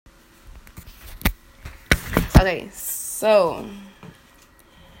Okay, so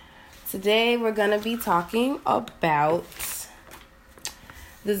today we're going to be talking about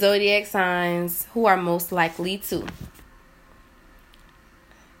the Zodiac signs who are most likely to.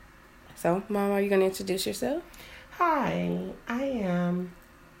 So, Mom, are you going to introduce yourself? Hi, I am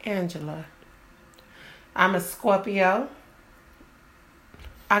Angela. I'm a Scorpio.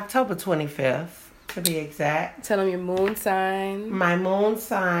 October 25th, to be exact. Tell them your moon sign. My moon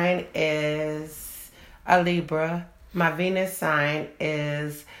sign is a Libra. My Venus sign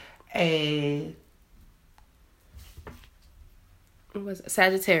is a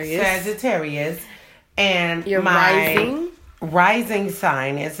Sagittarius. And Your my rising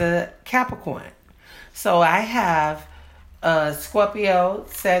sign is a Capricorn. So I have Scorpio,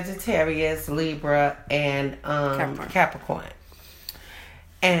 Sagittarius, Libra, and Capricorn.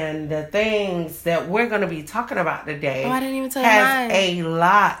 And the things that we're going to be talking about today I didn't even tell has you a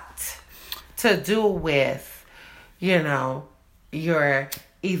lot to do with, your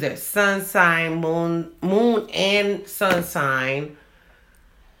either sun sign, moon and sun sign,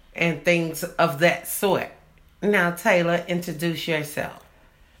 and things of that sort. Now, Taylor, introduce yourself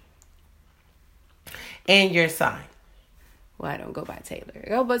and your sign. Well, I don't go by Taylor.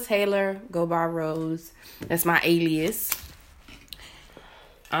 Go by Taylor. Go by Rose. That's my alias.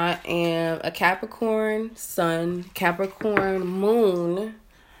 I am a Capricorn sun, Capricorn moon.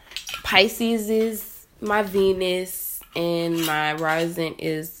 Pisces is my Venus, and my rising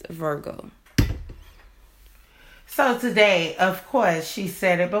is Virgo. So today, of course, she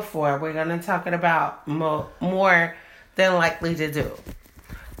said it before, we're going to talk about more than likely to do.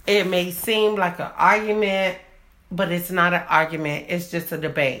 It may seem like an argument, but it's not an argument. It's just a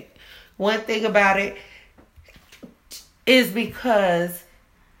debate. One thing about it is because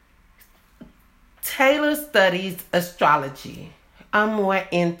Taylor studies astrology. I'm more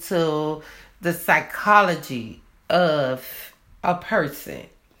into the psychology of a person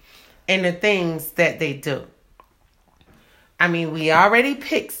and the things that they do. I mean, we already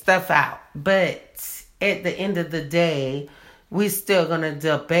picked stuff out, but at the end of the day, we're still going to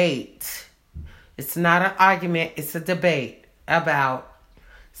debate. It's not an argument, it's a debate about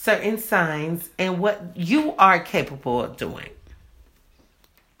certain signs and what you are capable of doing.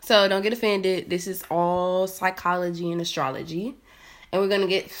 So don't get offended. This is all psychology and astrology. And we're going to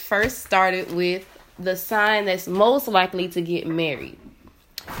get first started with the sign that's most likely to get married.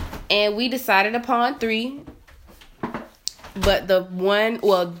 And we decided upon 3. But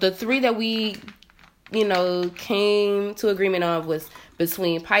the 3 that we, came to agreement on was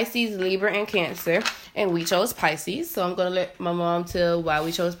between Pisces, Libra, and Cancer. And we chose Pisces. So I'm going to let my mom tell why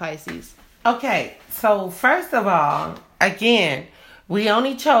we chose Pisces. Okay. So first of all, again, we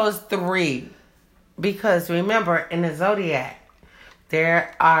only chose 3 because remember, in the Zodiac,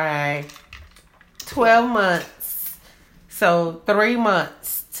 there are 12 months. So 3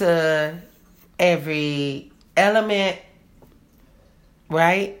 months to every element,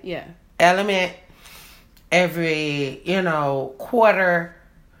 right? Yeah. Element, every, quarter,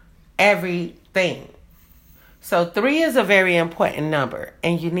 everything. So 3 is a very important number,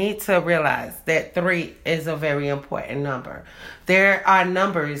 and you need to realize that 3 is a very important number. There are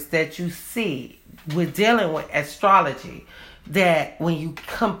numbers that you see with dealing with astrology that when you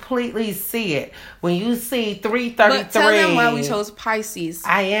completely see it, when you see 333... But tell them why we chose Pisces.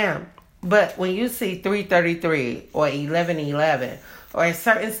 I am. But when you see 333 or 1111 or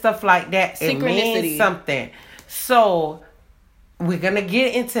certain stuff like that, it means something. So we're going to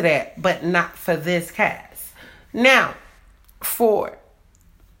get into that, but not for this cast. Now, for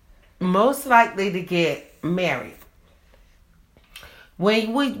most likely to get married,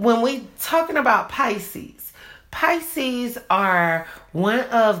 when we talking about Pisces are one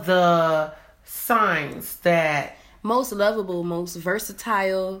of the signs that most lovable, most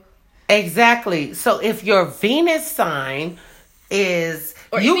versatile. Exactly. So if your Venus sign is,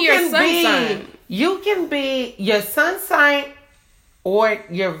 or even your sun sign, you can be your sun sign or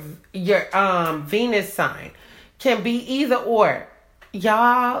your Venus sign. Can be either or.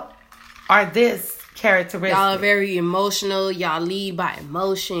 Y'all are this characteristic. Y'all are very emotional. Y'all lead by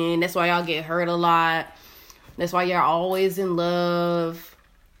emotion. That's why y'all get hurt a lot. That's why y'all always in love.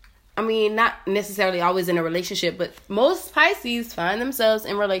 I mean, not necessarily always in a relationship, but most Pisces find themselves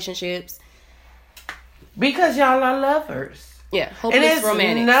in relationships. Because y'all are lovers. Yeah, hopeless romantic.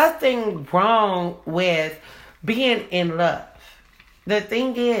 And there's nothing wrong with being in love. The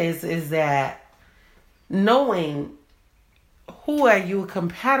thing is that knowing who are you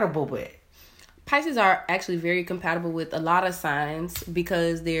compatible with. Pisces are actually very compatible with a lot of signs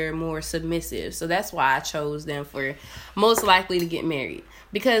because they're more submissive. So that's why I chose them for most likely to get married.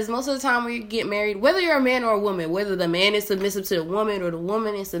 Because most of the time when you get married, whether you're a man or a woman, whether the man is submissive to the woman or the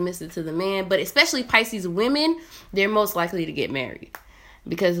woman is submissive to the man, but especially Pisces women, they're most likely to get married.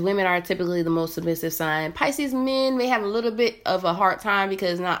 Because women are typically the most submissive sign. Pisces men may have a little bit of a hard time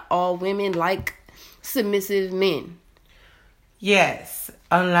because not all women like submissive men. Yes,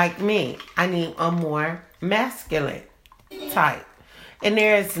 unlike me, I need a more masculine type. And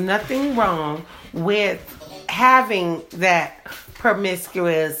there is nothing wrong with having that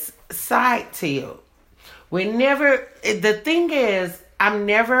promiscuous side to you. The thing is, I'm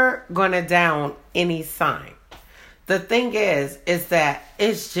never going to down any sign. The thing is that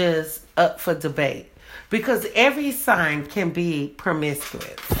it's just up for debate. Because every sign can be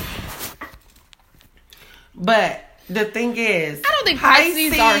promiscuous. But the thing is, I don't think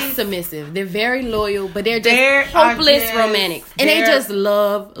Pisces are submissive. They're very loyal, but they're just hopeless romantics. And they just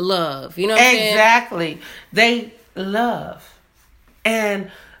love. You know what I'm saying? Exactly. They love. And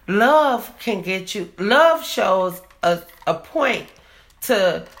love can get you. Love shows a point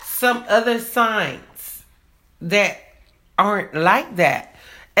to some other signs that aren't like that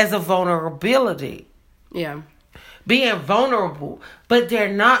as a vulnerability. Yeah. Being vulnerable. But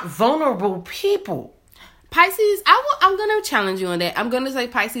they're not vulnerable people. Pisces, I'm going to challenge you on that. I'm going to say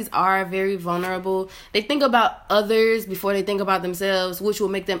Pisces are very vulnerable. They think about others before they think about themselves, which will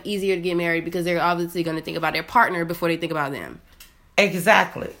make them easier to get married because they're obviously going to think about their partner before they think about them.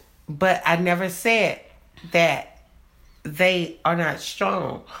 Exactly. But I never said that they are not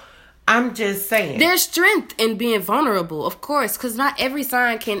strong. I'm just saying. There's strength in being vulnerable, of course, because not every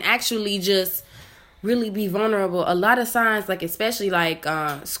sign can actually just really be vulnerable. A lot of signs, like especially like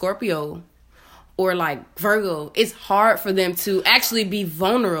Scorpio or like Virgo, it's hard for them to actually be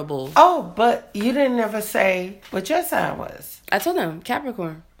vulnerable. Oh, but you didn't ever say what your sign was. I told them,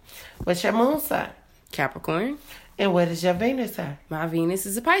 Capricorn. What's your moon sign? Capricorn. And what is your Venus sign? My Venus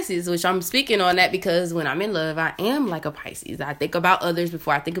is a Pisces, which I'm speaking on that because when I'm in love, I am like a Pisces. I think about others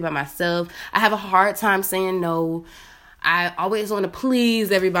before I think about myself. I have a hard time saying no. I always want to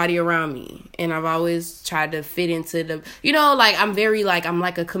please everybody around me. And I've always tried to fit into the, like I'm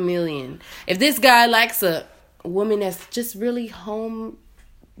like a chameleon. If this guy likes a woman that's just really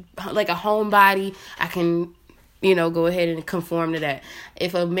like a homebody, I can, go ahead and conform to that.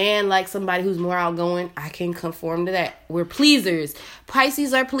 If a man likes somebody who's more outgoing, I can conform to that. We're pleasers.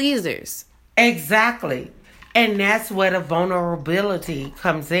 Pisces are pleasers. Exactly. And that's where the vulnerability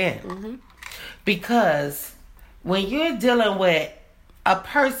comes in. Mm-hmm. Because when you're dealing with a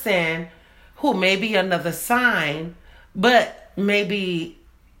person who may be another sign, but maybe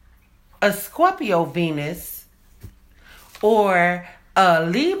a Scorpio Venus or a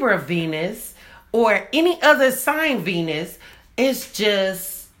Libra Venus or any other sign Venus, it's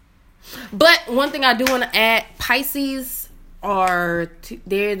just... But one thing I do want to add, Pisces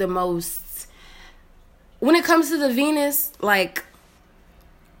they're the most... When it comes to the Venus, like...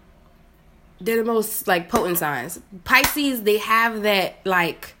 They're the most, like, potent signs. Pisces, they have that,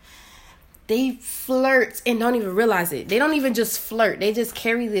 like, they flirt and don't even realize it. They don't even just flirt. They just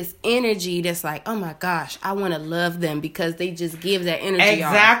carry this energy that's like, oh, my gosh, I want to love them because they just give that energy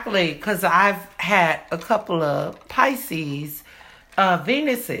Exactly, because I've had a couple of Pisces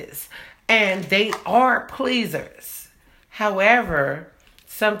Venuses, and they are pleasers. However,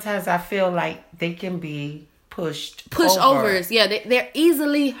 sometimes I feel like they can be pushovers. Yeah, they're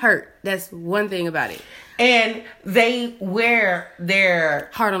easily hurt. That's one thing about it. And they wear their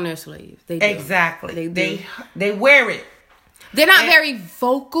heart on their sleeve. They do. Exactly. They wear it. They're not very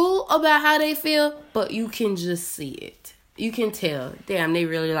vocal about how they feel, but you can just see it. You can tell. Damn, they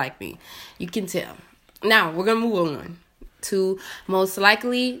really like me. You can tell. Now we're gonna move on to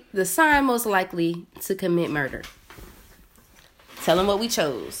the sign most likely to commit murder. Tell them what we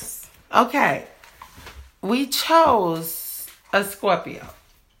chose. Okay. We chose a Scorpio.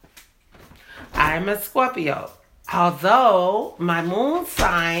 I'm a Scorpio. Although my moon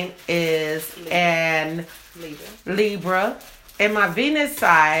sign is an Libra and my Venus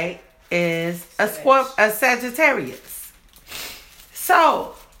sign is a Sagittarius.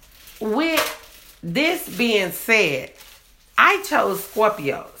 So, with this being said, I chose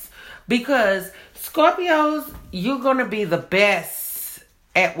Scorpios because Scorpios, you're going to be the best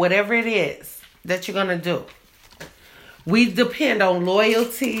at whatever it is that you're going to do. We depend on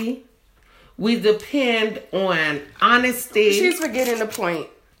loyalty. We depend on honesty. She's forgetting the point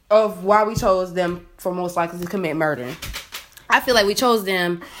of why we chose them for most likely to commit murder. I feel like we chose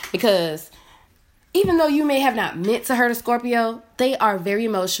them because even though you may have not meant to hurt a Scorpio, they are very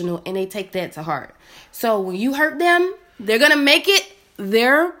emotional and they take that to heart. So when you hurt them, they're going to make it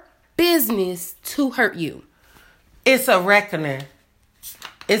their business to hurt you. It's a reckoning.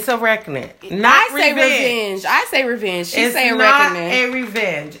 It's a reckoning. I say revenge. I say revenge. She's saying reckoning. It's not a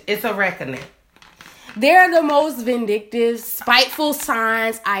revenge. It's a reckoning. They're the most vindictive, spiteful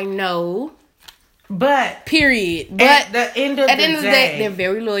signs I know. But period. But at the end of the day, they're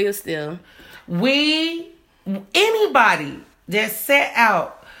very loyal still. Anybody that set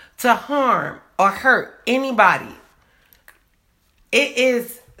out to harm or hurt anybody, it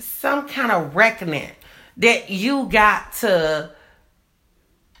is some kind of reckoning that you got to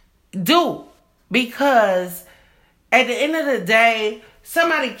do, because at the end of the day,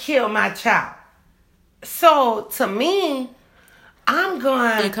 somebody killed my child. So to me,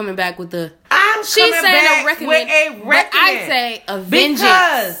 You're coming back with the. She's saying a reckoning. But I say a vengeance.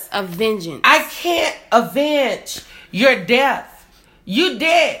 Because a vengeance. I can't avenge your death. You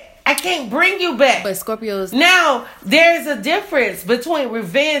dead. I can't bring you back. But Scorpios. Now, there's a difference between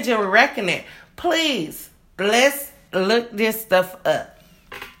revenge and reckoning. Please, let's look this stuff up.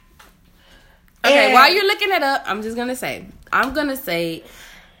 Okay, while you're looking it up, I'm going to say,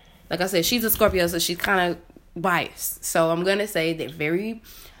 like I said, she's a Scorpio, so she's kind of biased. So I'm going to say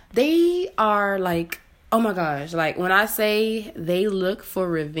they are like, oh my gosh, like when I say they look for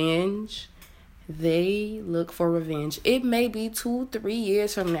revenge, it may be 2-3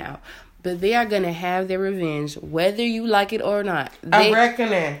 years from now, but they are going to have their revenge, whether you like it or not. I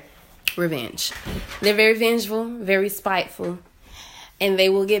reckon revenge. They're very vengeful, very spiteful, and they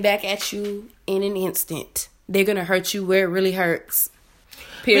will get back at you in an instant. They're going to hurt you where it really hurts.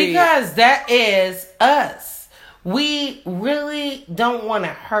 Period. Because that is us. We really don't want to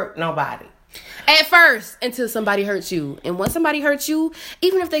hurt nobody. At first, until somebody hurts you. And once somebody hurts you,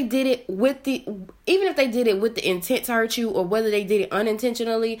 even if they did it with the intent to hurt you, or whether they did it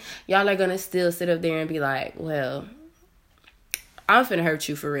unintentionally, y'all are gonna still sit up there and be like, well, I'm finna hurt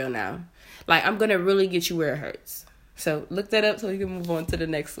you for real now. Like, I'm gonna really get you where it hurts. So look that up so we can move on to the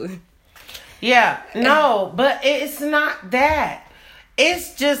next one. Yeah, no, but it's not that.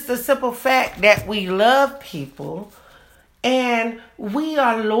 It's just the simple fact that we love people and we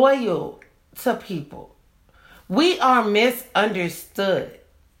are loyal to people. We are misunderstood.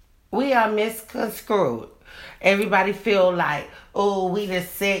 We are misconstrued. Everybody feel like, oh, we the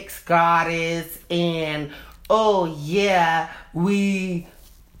sex goddess, and oh yeah, we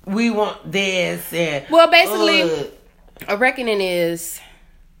want this, and well, basically, a reckoning is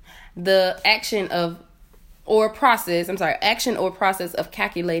the action or process of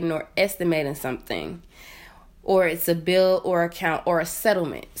calculating or estimating something. Or it's a bill or account or a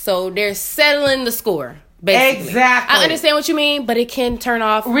settlement. So they're settling the score, basically. Exactly. I understand what you mean, but it can turn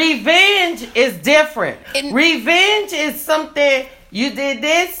off. Revenge is different. Revenge is something, you did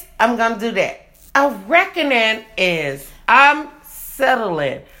this, I'm going to do that. A reckoning is, I'm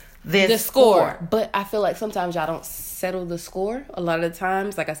settling the score. But I feel like sometimes y'all don't settle the score. A lot of the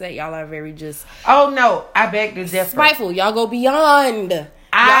times, like I said, y'all are very just... Oh, no. I beg to differ. Spiteful. Y'all go beyond.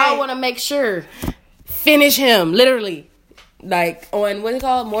 Y'all want to make sure... Finish him, literally. Like on what's it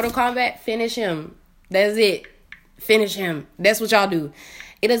called? Mortal Kombat, finish him. That's it. Finish him. That's what y'all do.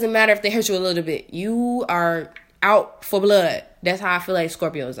 It doesn't matter if they hurt you a little bit. You are out for blood. That's how I feel like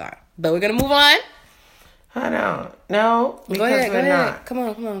Scorpios are. But we're gonna move on. I know. No, because go ahead, we're not. Come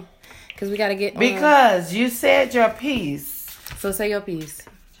on. Because we gotta get because you said your piece. So say your piece.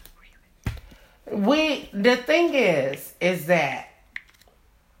 The thing is that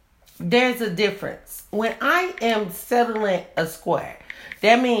there's a difference. When I am settling a score,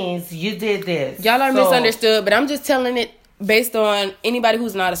 that means you did this. Y'all are misunderstood, but I'm just telling it based on anybody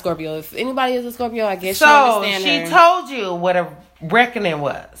who's not a Scorpio. If anybody is a Scorpio, I guess you understand her. She told you what a reckoning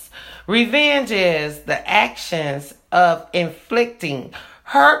was. Revenge is the actions of inflicting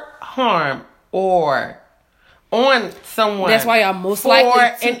hurt, harm, or on someone. That's why y'all most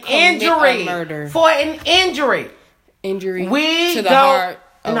likely to commit a murder. For an injury. Injury to the heart.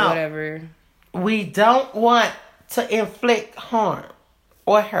 Or whatever. We don't want to inflict harm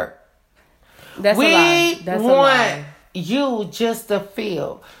or hurt. That's a lie. We want you just to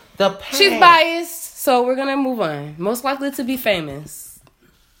feel the pain. She's biased, so we're gonna move on. Most likely to be famous.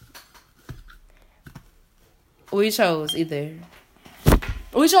 We chose a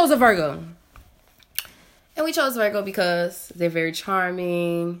Virgo. And we chose Virgo because they're very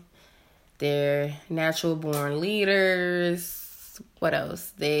charming. They're natural born leaders. What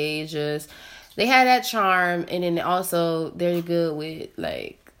else? They had that charm, and then also they're good with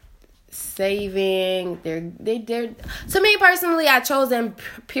like saving. They're to me personally, I chose them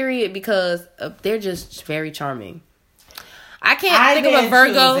period because they're just very charming. I can't think of a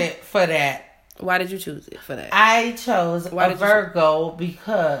Virgo. Choose it for that. Why did you choose it for that? I chose a Virgo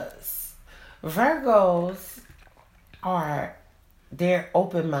because Virgos they're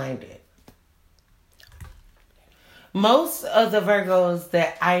open-minded. Most of the Virgos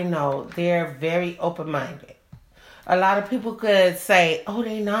that I know, they're very open-minded. A lot of people could say, oh,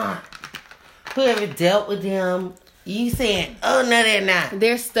 they're not. Whoever dealt with them, you saying, oh, no, they're not.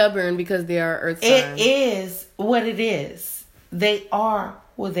 They're stubborn because they are earth sign. It is what it is. They are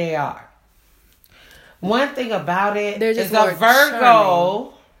who they are. One thing about it is a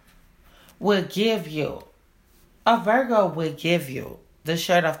Virgo will give you. A Virgo will give you the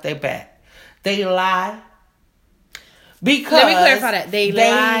shirt off their back. They lie. Because let me clarify that. They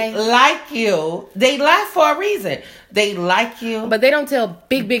lie. Like you. They lie for a reason. They like you. But they don't tell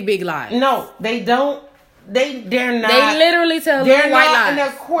big lies. No, they don't. They're not. They literally tell little white lies. They're not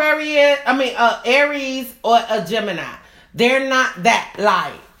an Aquarius, Aries or a Gemini. They're not that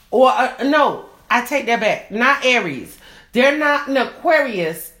lie. Or, no, I take that back. Not Aries. They're not an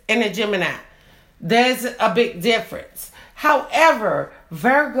Aquarius and a Gemini. There's a big difference. However,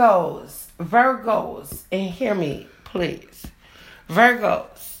 Virgos, and hear me, please.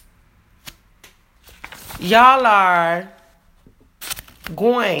 Virgos, y'all are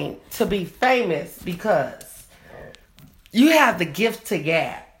going to be famous because you have the gift to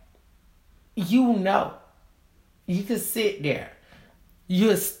gab. You know. You can sit there.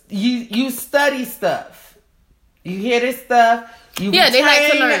 You study stuff. You hear this stuff. They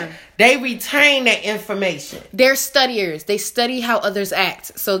like to learn. They retain that information. They're studiers. They study how others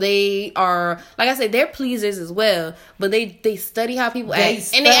act. So they are, like I said, they're pleasers as well. But they study how people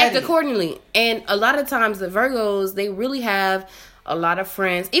act. And they act accordingly. And a lot of times the Virgos, they really have a lot of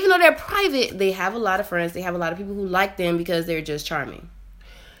friends. Even though they're private, they have a lot of friends. They have a lot of people who like them because they're just charming.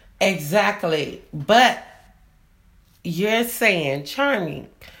 Exactly. But you're saying charming.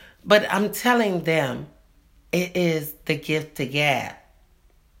 But I'm telling them it is the gift to gab.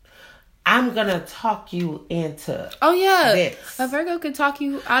 I'm going to talk you into this. A Virgo can talk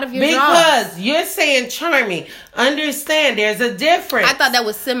you out of your Because you're saying charming. Understand, there's a difference. I thought that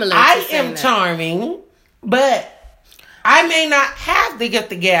was similar. I am charming, but I may not have the gift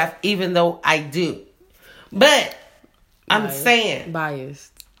to gab, even though I do. But I'm saying. Biased.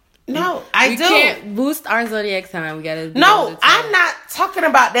 No, I do. We can't boost our zodiac sign. We gotta. No, I'm not talking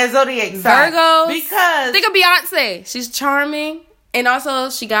about that zodiac sign. Virgos. Because think of Beyonce. She's charming, and also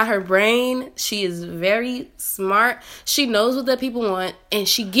she got her brain. She is very smart. She knows what the people want, and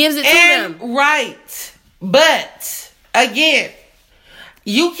she gives it to them. Right, but again,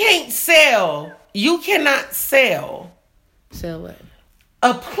 you can't sell. You cannot sell. Sell what?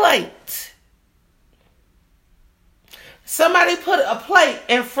 A plate. Somebody put a plate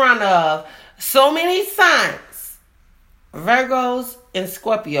in front of so many signs. Virgos and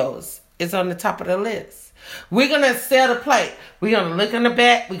Scorpios is on the top of the list. We're going to sell the plate. We're going to look in the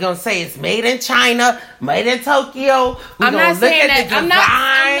back. We're going to say it's made in China, made in Tokyo. We're going to look at the design. I'm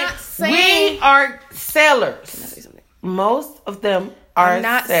not saying. We are sellers. Most of them are sellers. I'm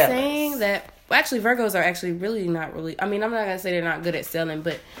not saying that. Well, actually, Virgos are actually really not really. I mean, I'm not going to say they're not good at selling,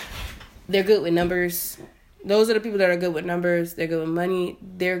 but they're good with numbers. Those are the people that are good with numbers. They're good with money.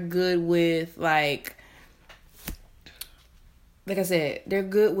 They're good with, like I said, they're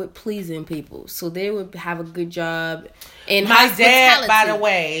good with pleasing people. So they would have a good job in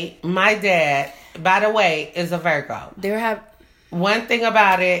hospitality. My dad, by the way, is a Virgo. One thing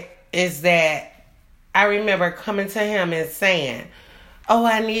about it is that I remember coming to him and saying, oh,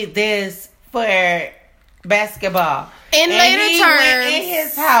 I need this for basketball. In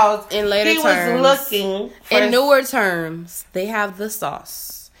his house, he was looking for... In newer terms, they have the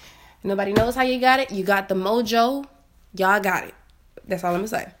sauce. Nobody knows how you got it. You got the mojo. Y'all got it. That's all I'm going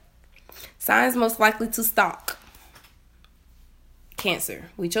to say. Signs most likely to stalk. Cancer.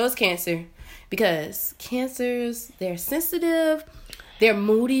 We chose Cancer because Cancers, they're sensitive, they're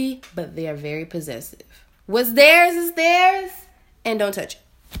moody, but they're very possessive. What's theirs is theirs, and don't touch it.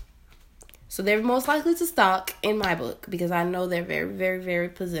 So they're most likely to stalk in my book because I know they're very, very, very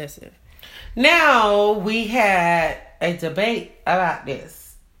possessive. Now, we had a debate about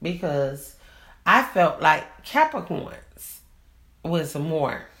this because I felt like Capricorns was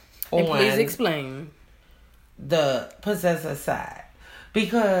more on... Please explain. The possessive side.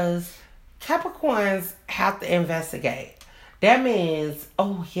 Because Capricorns have to investigate. That means,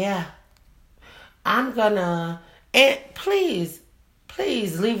 oh yeah, I'm gonna... And please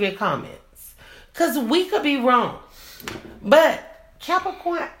leave your comments. Because we could be wrong. But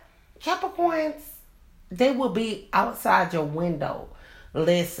Capricorns Capricorns, they will be outside your window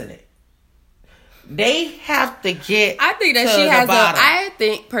listening. They have to get. I think that to she the has bottom. I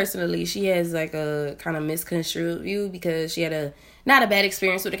think personally she has like a kind of misconstrued view because she had not a bad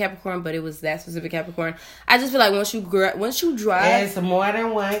experience with the Capricorn, but it was that specific Capricorn. I just feel like once you drive, There's more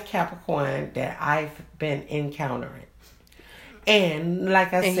than one Capricorn that I've been encountering, and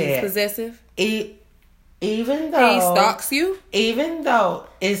like I said, he's possessive. Even though he stalks you, even though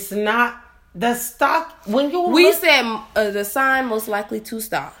it's not the stalk. When you said the sign most likely to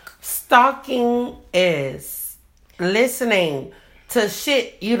stalk. Stalking is listening to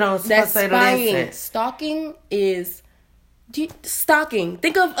shit you don't supposed to listen. Stalking is stalking.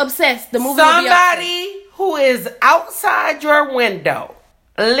 Think of Obsessed, the movie. Somebody who is outside your window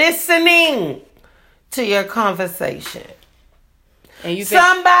listening to your conversation. And you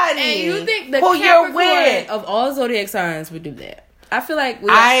think the Capricorn of all zodiac signs would do that? I feel like we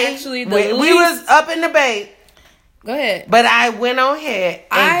was up in debate. Go ahead. But I went on ahead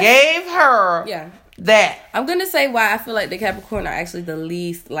and gave her that. I'm going to say why I feel like the Capricorn are actually the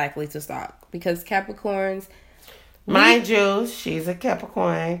least likely to stalk. Because Capricorns... Mind you, she's a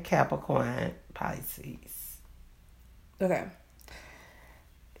Capricorn, Pisces. Okay.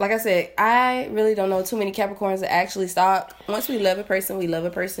 Like I said, I really don't know too many Capricorns that actually stalk. Once we love a person, we love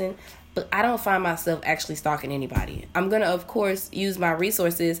a person. But I don't find myself actually stalking anybody. I'm going to, of course, use my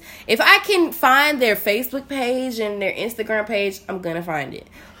resources. If I can find their Facebook page and their Instagram page, I'm going to find it.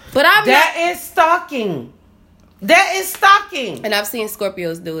 But That is stalking. That is stalking. And I've seen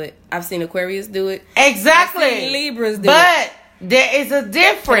Scorpios do it. I've seen Aquarius do it. Exactly. I've seen Libras do it. But there is a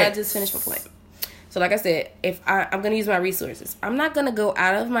difference. Can I just finish my point? So like I said, if I'm going to use my resources. I'm not going to go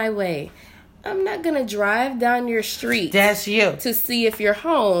out of my way. I'm not going to drive down your street. That's you. To see if you're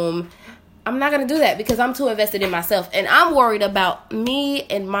home. I'm not going to do that because I'm too invested in myself. And I'm worried about me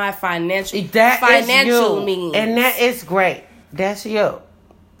and my financial means. And that is great. That's you.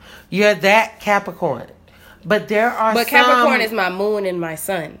 You're that Capricorn. But Capricorn is my moon and my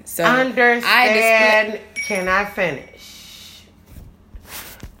sun. So understand. Can I finish?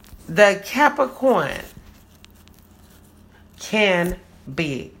 The Capricorn can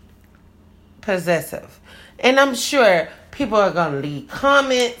be possessive. And I'm sure people are going to leave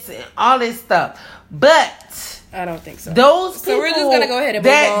comments and all this stuff. But I don't think so. Those people we're just gonna go ahead and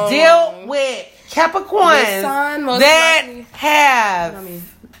that deal with Capricorns have...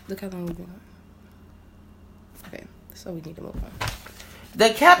 Look how long we've been on. Okay, so we need to move on. The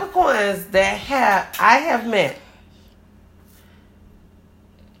Capricorns that I have met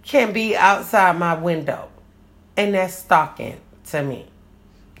can be outside my window. And that's stalking to me.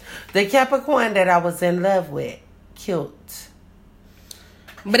 The Capricorn that I was in love with, cute.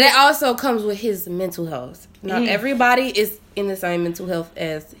 But that also comes with his mental health. Not everybody is in the same mental health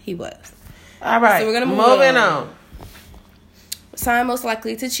as he was. All right. So we're going to move on. Sign most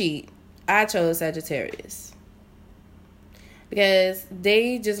likely to cheat. I chose Sagittarius. Because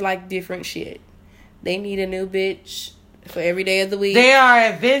they just like different shit. They need a new bitch for every day of the week. They are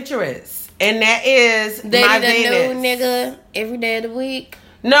adventurous. And that is my Venus. They need a new nigga every day of the week.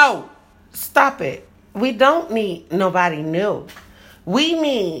 No. Stop it. We don't need nobody new. We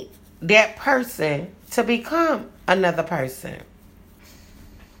need that person to become another person.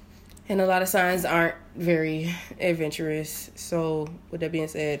 And a lot of signs aren't very adventurous. So, with that being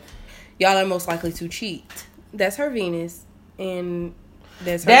said, y'all are most likely to cheat. That's her Venus. And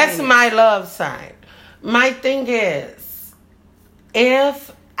that's Venus. My love sign. My thing is, you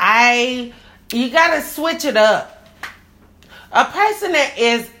gotta switch it up. A person that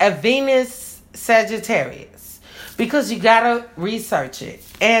is a Venus Sagittarius, because you gotta research it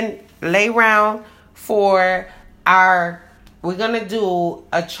and lay around we're gonna do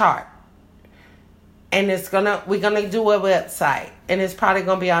a chart, and we're gonna do a website, and it's probably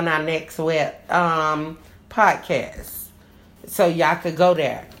gonna be on our next podcast, so y'all could go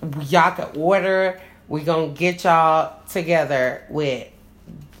there, y'all could order. We're gonna get y'all together with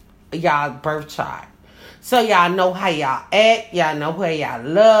y'all birth chart, so y'all know how y'all act, y'all know where y'all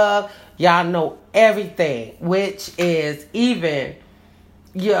love, y'all know everything, which is even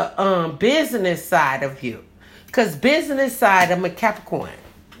your business side of you. Because business side, I'm a Capricorn.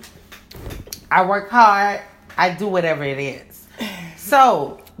 I work hard. I do whatever it is.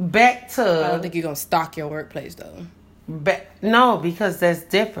 So, back to... I don't think you're going to stalk your workplace, though. No, because that's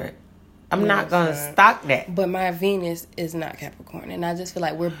different. I'm not going to stalk that. But my Venus is not Capricorn. And I just feel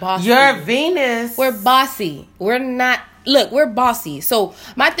like we're bossy. Your Venus... We're bossy. We're not... Look, we're bossy. So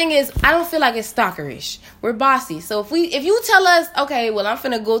my thing is, I don't feel like it's stalkerish. We're bossy. So if you tell us, okay, well, I'm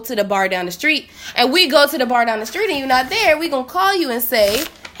finna go to the bar down the street, and we go to the bar down the street and you're not there, we gonna call you and say,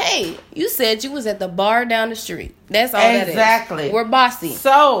 Hey, you said you was at the bar down the street. That's all that is. Exactly. We're bossy.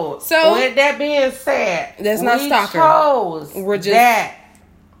 So with that being said, that's not stalker. We're just that.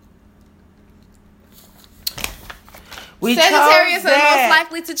 Sagittarius are most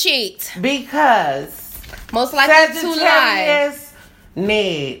likely to cheat because most likely to lie.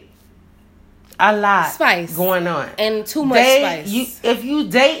 Need a lot spice going on and too much spice. If you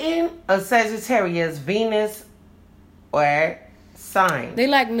dating a Sagittarius, Venus or sign, they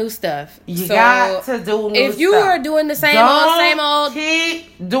like new stuff. You got to do new stuff. If you are doing the same old,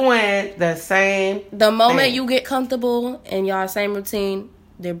 keep doing the same. The moment you get comfortable in y'all same routine,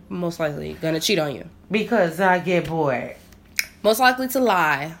 they're most likely gonna cheat on you. Because I get bored. Most likely to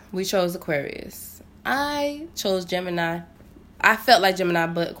lie. We chose Aquarius. I chose Gemini. I felt like Gemini,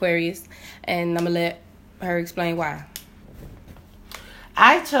 but Aquarius. And I'm going to let her explain why.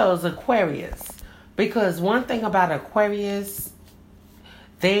 I chose Aquarius because one thing about Aquarius,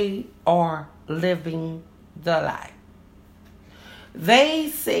 they are living the life.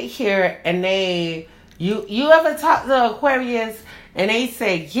 They sit here and you ever talk to Aquarius and they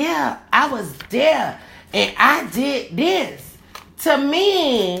say, yeah, I was there and I did this. To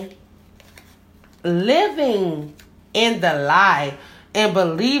me, living in the lie and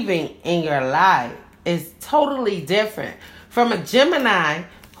believing in your lie is totally different from a Gemini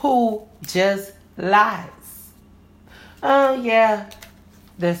who just lies. Oh yeah,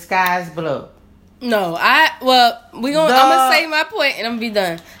 the sky's blue. No, I'm gonna say my point and I'm gonna be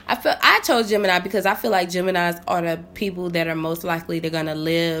done. I chose Gemini because I feel like Geminis are the people that are most likely they're gonna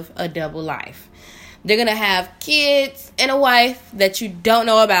live a double life. They're gonna have kids and a wife that you don't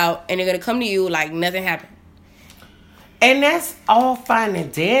know about, and they're gonna come to you like nothing happened. And that's all fine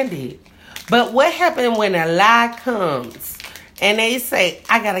and dandy. But what happens when a lie comes and they say,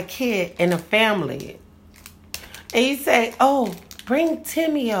 I got a kid and a family? And you say, oh, bring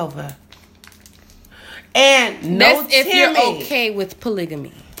Timmy over. And no that's if Timmy. You're okay with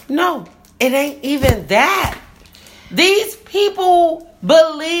polygamy. No, it ain't even that. These people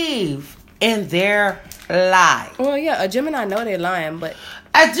believe in their lie. Well, yeah, a Gemini know they're lying, but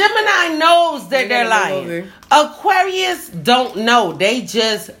a Gemini knows that they're lying. Aquarius don't know. They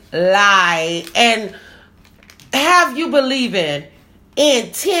just lie and have you believing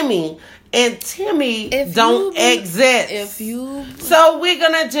in Timmy. And Timmy don't exist. So we're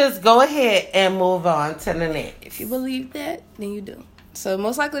going to just go ahead and move on to the next. If you believe that, then you do. So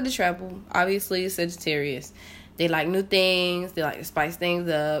most likely to travel, obviously Sagittarius. They like new things. They like to spice things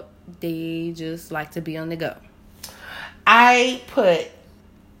up. They just like to be on the go. I put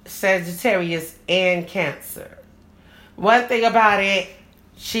Sagittarius and Cancer. One thing about it,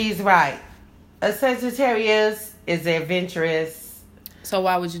 she's right. A Sagittarius is adventurous. So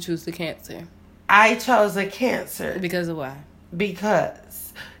why would you choose the Cancer? I chose a Cancer. Because of why?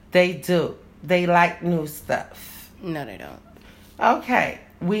 Because they do. They like new stuff. No, they don't. Okay.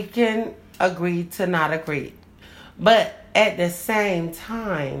 We can agree to not agree. But at the same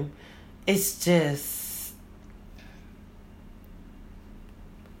time, it's just,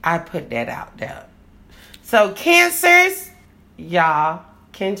 I put that out there. So Cancers, y'all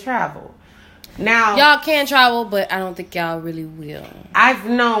can travel. Now, y'all can travel, but I don't think y'all really will. I've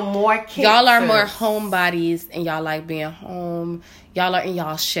known more Cancers. Y'all are more homebodies, and y'all like being home. Y'all are in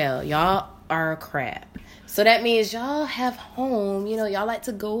y'all shell. Y'all are a crab. So that means y'all have home. You know, y'all like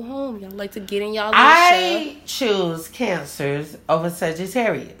to go home. Y'all like to get in y'all little shell. I choose Cancers over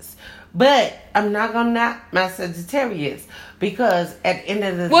Sagittarius. But I'm not going to knock my Sagittarius. Because at the end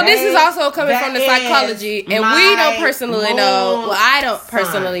of the day... Well, this is also coming from the psychology. And we don't personally know... Well, I don't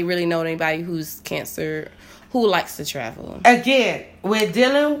personally really know anybody who's Cancer who likes to travel. Again, we're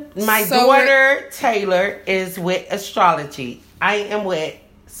dealing... My daughter, Taylor, is with astrology. I am with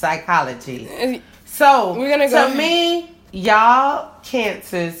psychology. So, we're gonna go. To me, y'all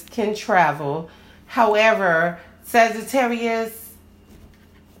Cancers can travel. However, Sagittarius,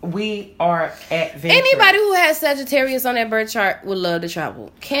 we are adventurous. Anybody who has Sagittarius on their birth chart would love to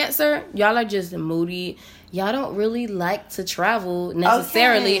travel. Cancer, y'all are just moody. Y'all don't really like to travel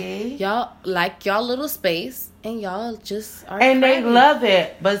necessarily. Okay. Y'all like y'all little space, and y'all just are and crabby. They love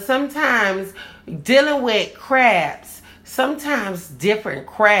it. But sometimes dealing with crabs, sometimes different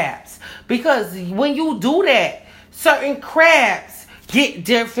crabs. Because when you do that, certain crabs get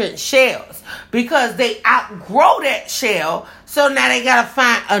different shells. Because they outgrow that shell. So now they got to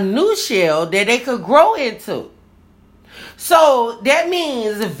find a new shell that they could grow into. So that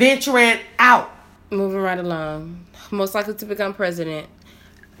means venturing out. Moving right along. Most likely to become president,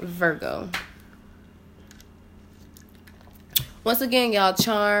 Virgo. Once again, y'all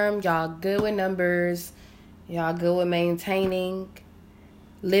charm. Y'all good with numbers. Y'all good with maintaining.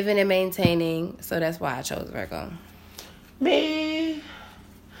 living and maintaining. So that's why I chose Virgo. Me,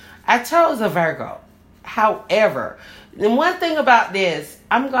 I chose a Virgo. However, the one thing about this,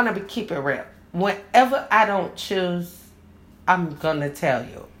 I'm going to keep it real. Whenever I don't choose, I'm going to tell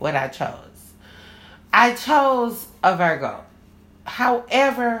you what I chose. I chose a Virgo.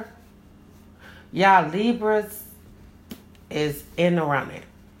 However, y'all Libras is in the running.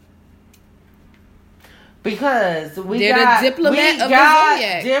 Because They're the diplomat of the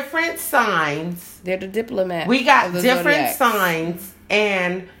Zodiac. Different signs. They're the diplomat. We got of the different Zodiacs. signs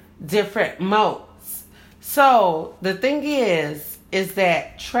and different modes. So the thing is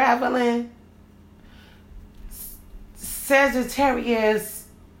that traveling, Sagittarius,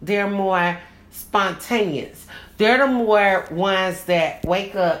 they're more spontaneous. They're the more ones that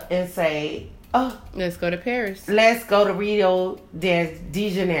wake up and say, "Oh, let's go to Paris. Let's go to Rio de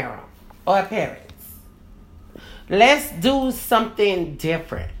Janeiro or Paris. Let's do something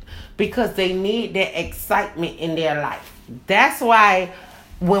different," because they need that excitement in their life. That's why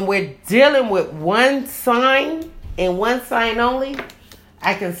when we're dealing with one sign and one sign only,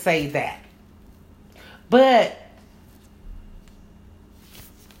 I can say that. But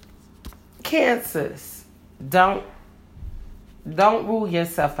Cancers, don't rule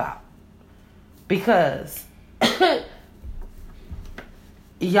yourself out, because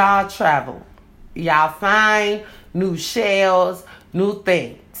y'all travel, y'all find new shells, new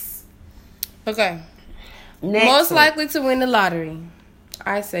things. Okay. Next Most one. likely to win the lottery,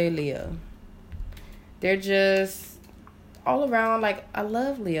 I say Leo. They're just all around, like, I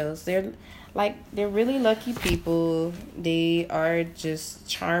love Leos. They're really lucky people. They are just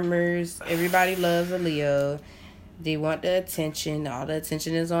charmers. Everybody loves a Leo. They want the attention. All the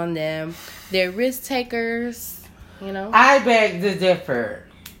attention is on them. They're risk takers, you know. I beg to differ.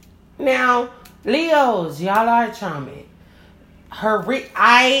 Now, Leos, y'all are charming.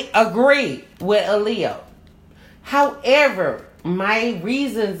 I agree with a Leo. However, my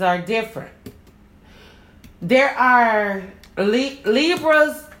reasons are different. There are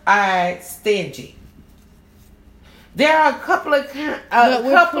Libras are stingy. There are a couple of we're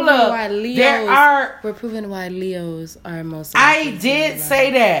proving why Leos are most. I did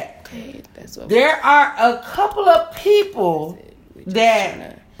say that. Okay, that's what there are a couple of people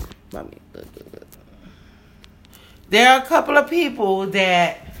that. There are a couple of people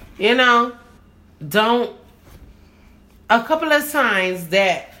that, don't. A couple of signs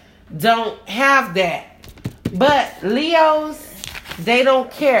that don't have that. But Leos, they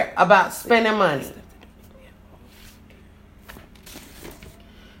don't care about spending money.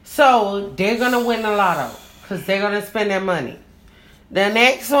 So they're going to win the lotto because they're going to spend their money. The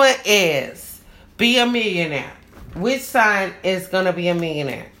next one is be a millionaire. Which sign is going to be a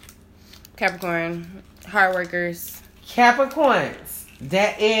millionaire? Capricorn. Hard workers. Capricorns.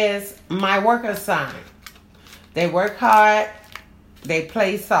 That is my worker sign. They work hard. They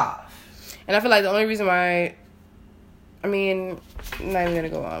play soft. And I feel like the only reason why, I'm not even going to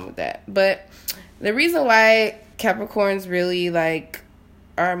go on with that. But the reason why Capricorns really,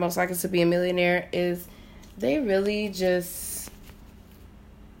 are most likely to be a millionaire is they really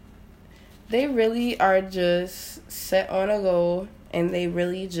are just set on a goal, and they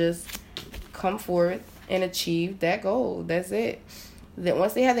really just come forth and achieve that goal. That's it. Then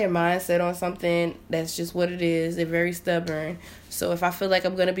once they have their mind set on something, that's just what it is. They're very stubborn. So if I feel like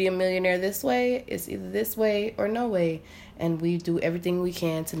I'm going to be a millionaire this way, it's either this way or no way. And we do everything we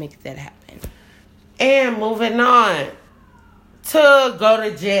can to make that happen. And moving on to go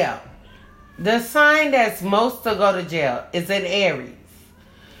to jail. The sign that's most to go to jail is an Aries.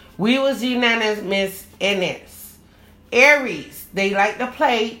 We was unanimous in this. Aries, they like to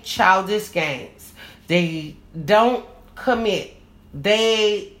play childish games. They don't commit.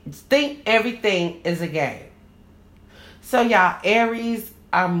 They think everything is a game. So y'all, Aries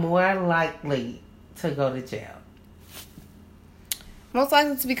are more likely to go to jail. Most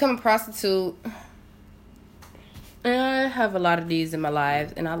likely to become a prostitute. And I have a lot of these in my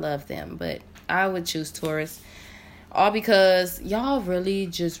life, and I love them. But I would choose Taurus. All because y'all really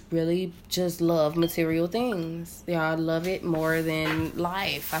just love material things. Y'all love it more than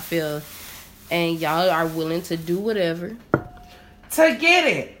life, I feel. And y'all are willing to do whatever to get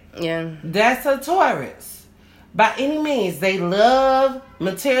it. Yeah. That's a Taurus. By any means, they love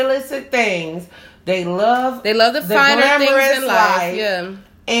materialistic things. They love the finer things in life. Yeah.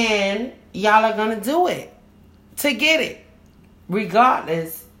 And y'all are going to do it to get it,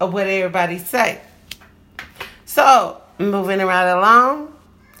 regardless of what everybody say. So, moving right along,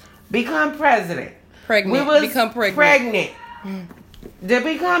 become president. Become pregnant. To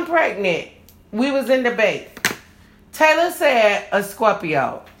become pregnant, we was in debate. Taylor said a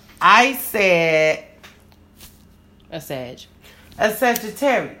Scorpio. I said A Sag. a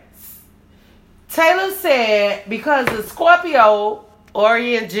Sagittarius. Taylor said because the Scorpio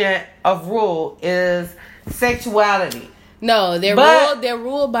origin of rule is sexuality. No, they're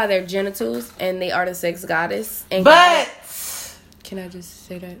ruled by their genitals, and they are the sex goddess. And can I just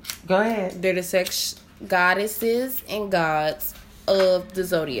say that? Go ahead. They're the sex goddesses and gods of the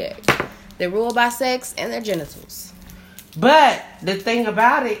zodiac. They're ruled by sex and their genitals. But the thing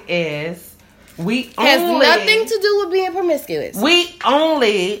about it is, has nothing to do with being promiscuous.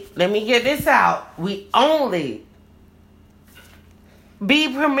 Let me get this out. We only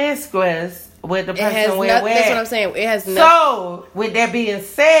be promiscuous with the person we're with. That's what I'm saying. It has So, with that being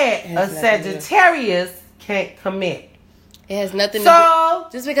said, a Sagittarius can't commit. It has nothing to do.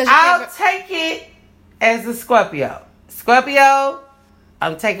 Just because I'll take it as a Scorpio. Scorpio,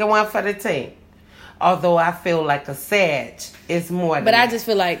 I'm taking one for the team. Although I feel like a Sag is more than But I that. just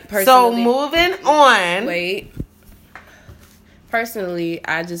feel like personally. So moving on. Wait. Personally,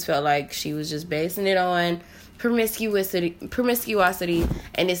 I just felt like she was just basing it on promiscuity,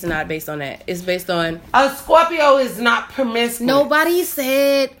 and it's not based on that. It's based on a Scorpio is not promiscuous. Nobody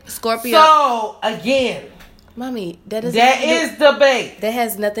said Scorpio. So again, mommy, that is debate. That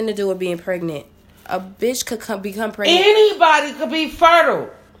has nothing to do with being pregnant. A bitch could become pregnant. Anybody could be fertile.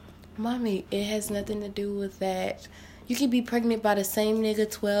 Mommy, it has nothing to do with that. You can be pregnant by the same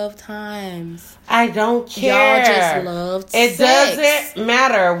nigga 12 times. I don't care. Y'all just love sex. It doesn't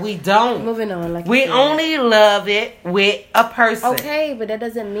matter. We don't. Moving on. We only love it with a person. Okay, but that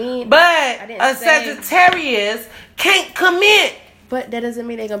doesn't mean... But a Sagittarius can't commit. But that doesn't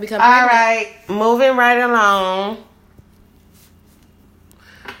mean they're going to become pregnant. All right. Moving right along.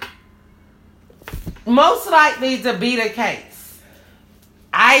 Most likely to be the case.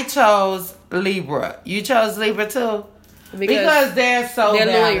 I chose Libra. You chose Libra too? Because they're balanced.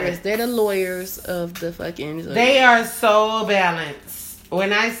 Lawyers. They're the lawyers of the fucking... They are so balanced.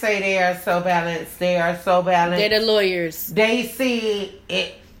 When I say they are so balanced, they are so balanced. They're the lawyers. They see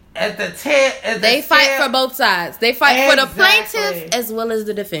it at the tip. They fight for both sides. They fight for the plaintiff as well as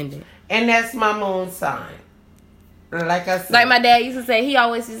the defendant. And that's my moon sign. Like I said. Like my dad used to say,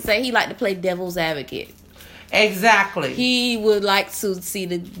 he liked to play devil's advocate. Exactly. He would like to see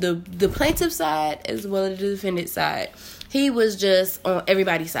the plaintiff side as well as the defendant side. He was just on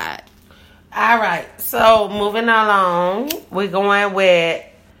everybody's side. All right. So, moving along, we're going with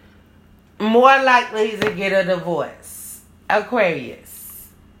more likely to get a divorce. Aquarius.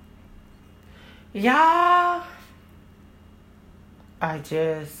 Y'all are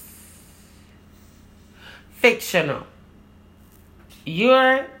just fictional.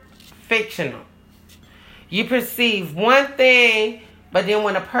 You're fictional. You perceive one thing, but then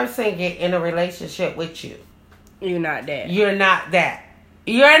when a person get in a relationship with you, you're not that. You're not that.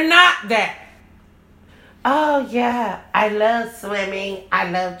 You're not that. Oh, yeah. I love swimming. I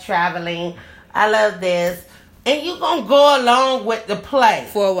love traveling. I love this. And you're going to go along with the play.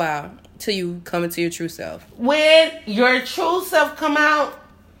 For a while. Till you come into your true self. When your true self come out,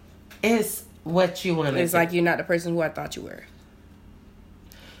 it's what you want to do. It's like you're not the person who I thought you were.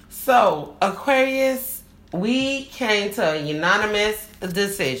 So, Aquarius... We came to a unanimous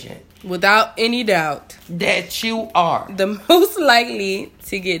decision. Without any doubt. That you are. The most likely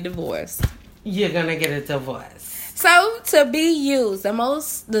to get divorced. You're going to get a divorce. So, to be used,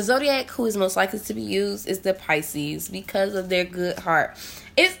 the zodiac who is most likely to be used is the Pisces because of their good heart.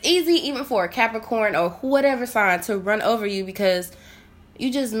 It's easy even for a Capricorn or whatever sign to run over you because you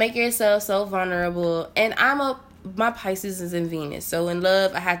just make yourself so vulnerable. And my Pisces is in Venus. So, in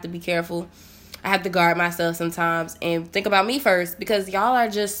love, I have to be careful. I have to guard myself sometimes and think about me first because y'all are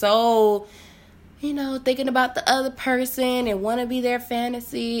just so, thinking about the other person and want to be their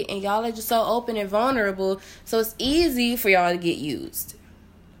fantasy, and y'all are just so open and vulnerable. So it's easy for y'all to get used.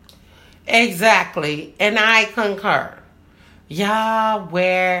 Exactly. And I concur. Y'all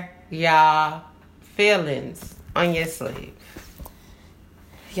wear y'all feelings on your sleeve.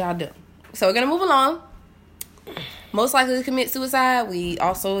 Y'all do. So we're going to move along. Most likely to commit suicide, we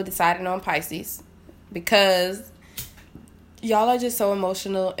also decided on Pisces because y'all are just so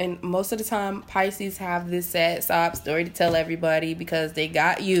emotional, and most of the time Pisces have this sad sob story to tell everybody because they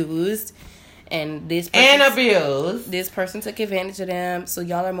got used and abused. This person took advantage of them, so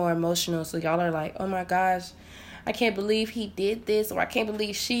y'all are more emotional. So y'all are like, oh my gosh, I can't believe he did this, or I can't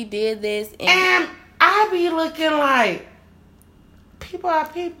believe she did this. And I be looking like, people are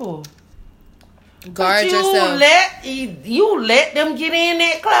people. Guard yourself. You let them get in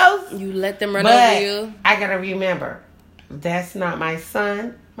that close. You let them run over you. I gotta remember, that's not my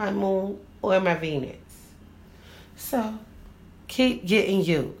sun, my moon, or my Venus. So, keep getting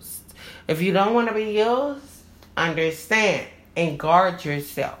used. If you don't want to be used, understand and guard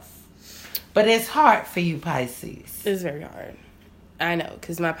yourself. But it's hard for you, Pisces. It's very hard. I know,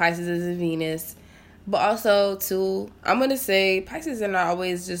 because my Pisces is a Venus. But also, too, I'm going to say Pisces are not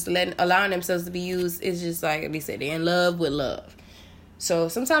always just allowing themselves to be used. It's just like they said, they're in love with love. So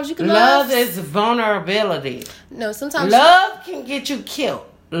sometimes you can love is vulnerability. No, sometimes love can get you killed.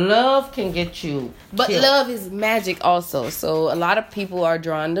 Love can get you But killed. Love is magic also. So a lot of people are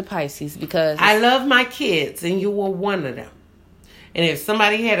drawn to Pisces because I love my kids, and you were one of them. And if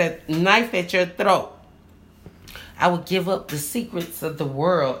somebody had a knife at your throat, I would give up the secrets of the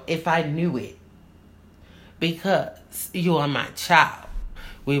world if I knew it. Because you are my child.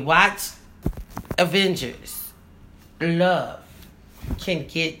 We watch Avengers. Love can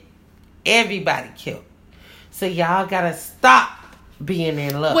get everybody killed. So y'all gotta stop being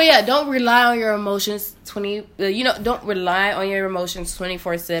in love. Well, yeah, don't rely on your emotions don't rely on your emotions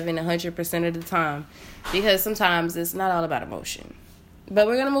 24/7, 100% of the time, because sometimes it's not all about emotion. But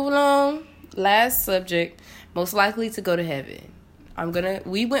we're gonna move along. Last subject, most likely to go to heaven.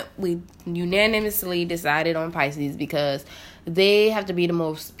 We unanimously decided on Pisces because they have to be the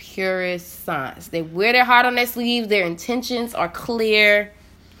most purest signs. They wear their heart on their sleeve. Their intentions are clear.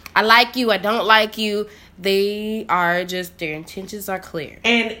 I like you. I don't like you. Their intentions are clear.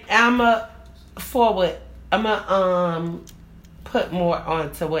 And I'm put more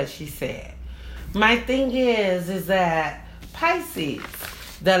onto what she said. My thing is that Pisces,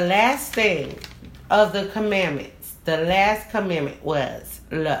 the last thing of the commandments, the last commandment was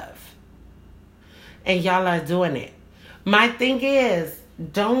love. And y'all are doing it. My thing is,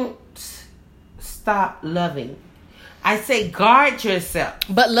 don't stop loving. I say guard yourself.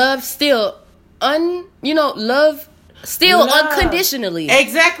 But love still love unconditionally.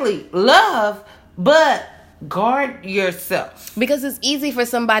 Exactly. Love, but guard yourself. Because it's easy for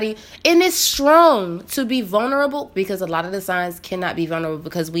somebody, and it's strong to be vulnerable, because a lot of the signs cannot be vulnerable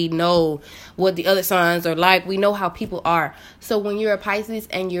because we know what the other signs are like. We know how people are. So when you're a Pisces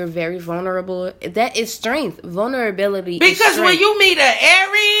and you're very vulnerable, that is strength. Vulnerability is strength. Because when you meet an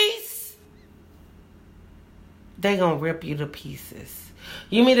Aries, they gonna rip you to pieces.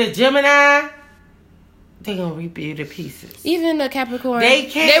 You meet a Gemini, they gonna rip you to pieces. Even a Capricorn,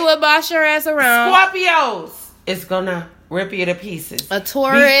 they will boss your ass around. Scorpios is gonna rip you to pieces. A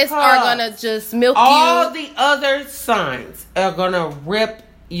Taurus are gonna just milk you. All the other signs are gonna rip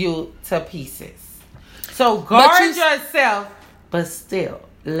you to pieces. So guard yourself, but still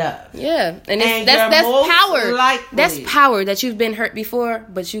love. Yeah, and that's power. That's power that you've been hurt before,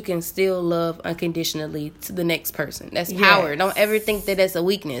 but you can still love unconditionally to the next person. That's power. Yes. Don't ever think that that's a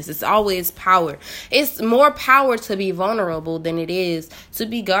weakness. It's always power. It's more power to be vulnerable than it is to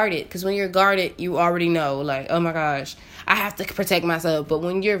be guarded. Because when you're guarded, you already know, like, oh my gosh, I have to protect myself. But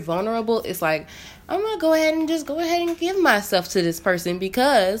when you're vulnerable, it's like, I'm gonna go ahead and give myself to this person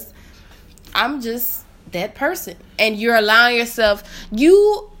because I'm just that person. And you're allowing yourself,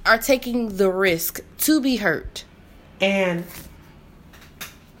 you are taking the risk to be hurt. And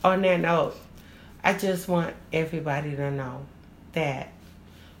on that note, I just want everybody to know that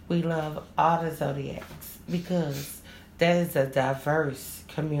we love all the Zodiacs because that is a diverse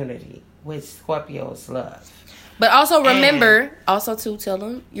community which Scorpios love. But also remember, to tell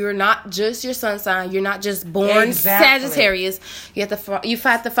them, you're not just your sun sign. You're not just born Sagittarius. You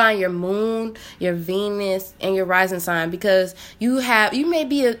have to find your moon, your Venus, and your rising sign, because you may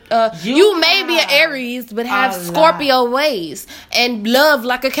be an Aries, but have Scorpio ways and love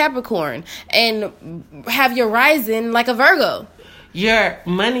like a Capricorn and have your rising like a Virgo. Your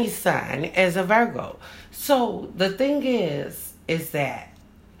money sign is a Virgo. So the thing is that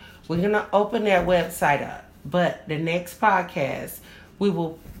we're gonna open that website up. But the next podcast, we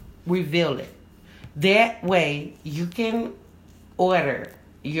will reveal it. That way, you can order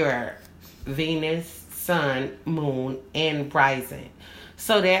your Venus, Sun, Moon, and Rising.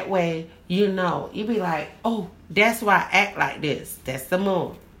 So that way, you be like, oh, that's why I act like this. That's the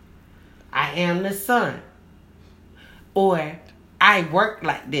Moon. I am the Sun. Or I work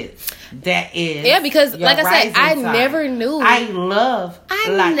like this. That is because like I said, I never knew. I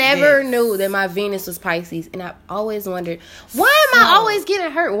never knew that my Venus was Pisces, and I always wondered, why am I always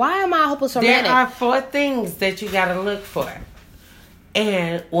getting hurt? Why am I hopeless romantic? There are 4 things that you got to look for.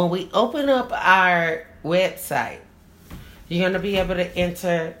 And when we open up our website, you're going to be able to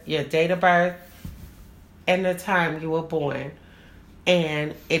enter your date of birth and the time you were born.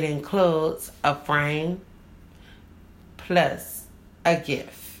 And it includes a frame plus a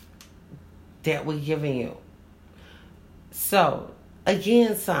gift that we're giving you. So,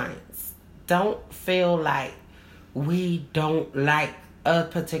 again, signs, don't feel like we don't like a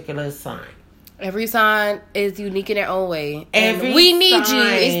particular sign. Every sign is unique in their own way. Every we need you.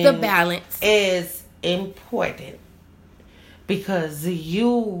 sign It's the balance. Is important because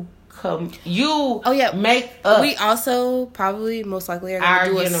you make up. We also probably most likely are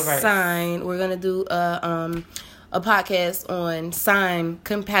going to do a sign. We're going to do a podcast on sign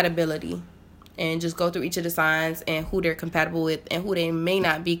compatibility and just go through each of the signs and who they're compatible with and who they may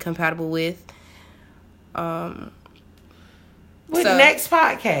not be compatible with. Next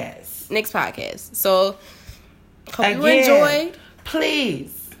podcast. So hope you enjoyed.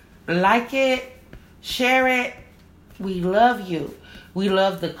 Please like it, share it. We love you. We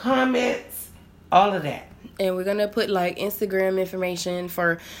love the comments, all of that. And we're gonna put like Instagram information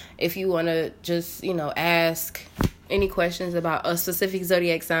for if you want to just ask any questions about a specific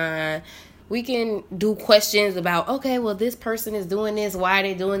zodiac sign. We can do questions about, okay, well, this person is doing this. Why are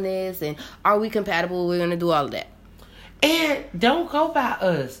they doing this? And are we compatible? We're gonna do all of that. And don't go by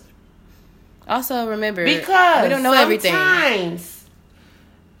us. Also, remember, because we don't know everything. Sometimes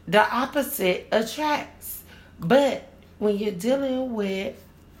the opposite attracts. But when you're dealing with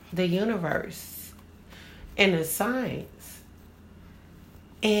the universe and the signs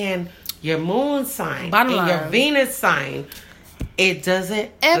and your moon sign and your Venus sign, it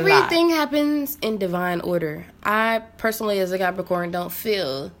doesn't everything happens in divine order. I personally, as a Capricorn, don't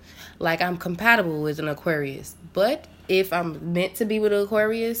feel like I'm compatible with an Aquarius. But if I'm meant to be with an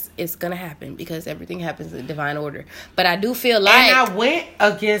Aquarius, it's going to happen because everything happens in divine order. But I do feel like... And I went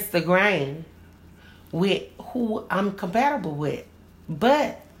against the grain with who I'm compatible with.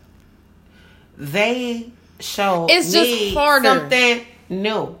 But they showed me something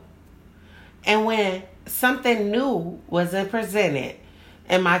new. And when something new wasn't presented,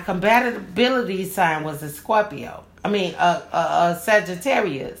 and my compatibility sign was a Scorpio, a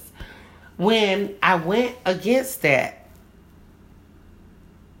Sagittarius, when I went against that,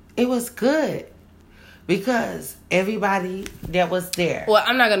 it was good because everybody that was there. Well,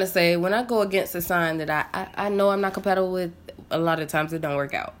 I'm not going to say when I go against a sign that I know I'm not compatible with, a lot of times it don't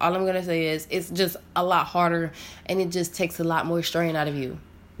work out. All I'm going to say is it's just a lot harder and it just takes a lot more strain out of you.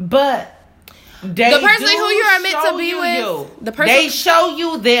 But the person who you are meant to be with, they show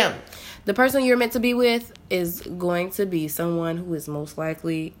you them. The person you're meant to be with is going to be someone who is most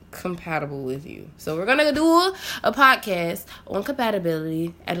likely compatible with you. So we're going to do a podcast on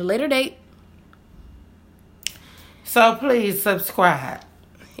compatibility at a later date. So please subscribe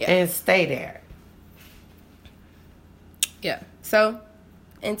and stay there. Yeah. So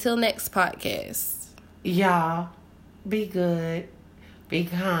until next podcast. Y'all, be good, be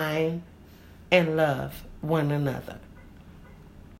kind, and love one another.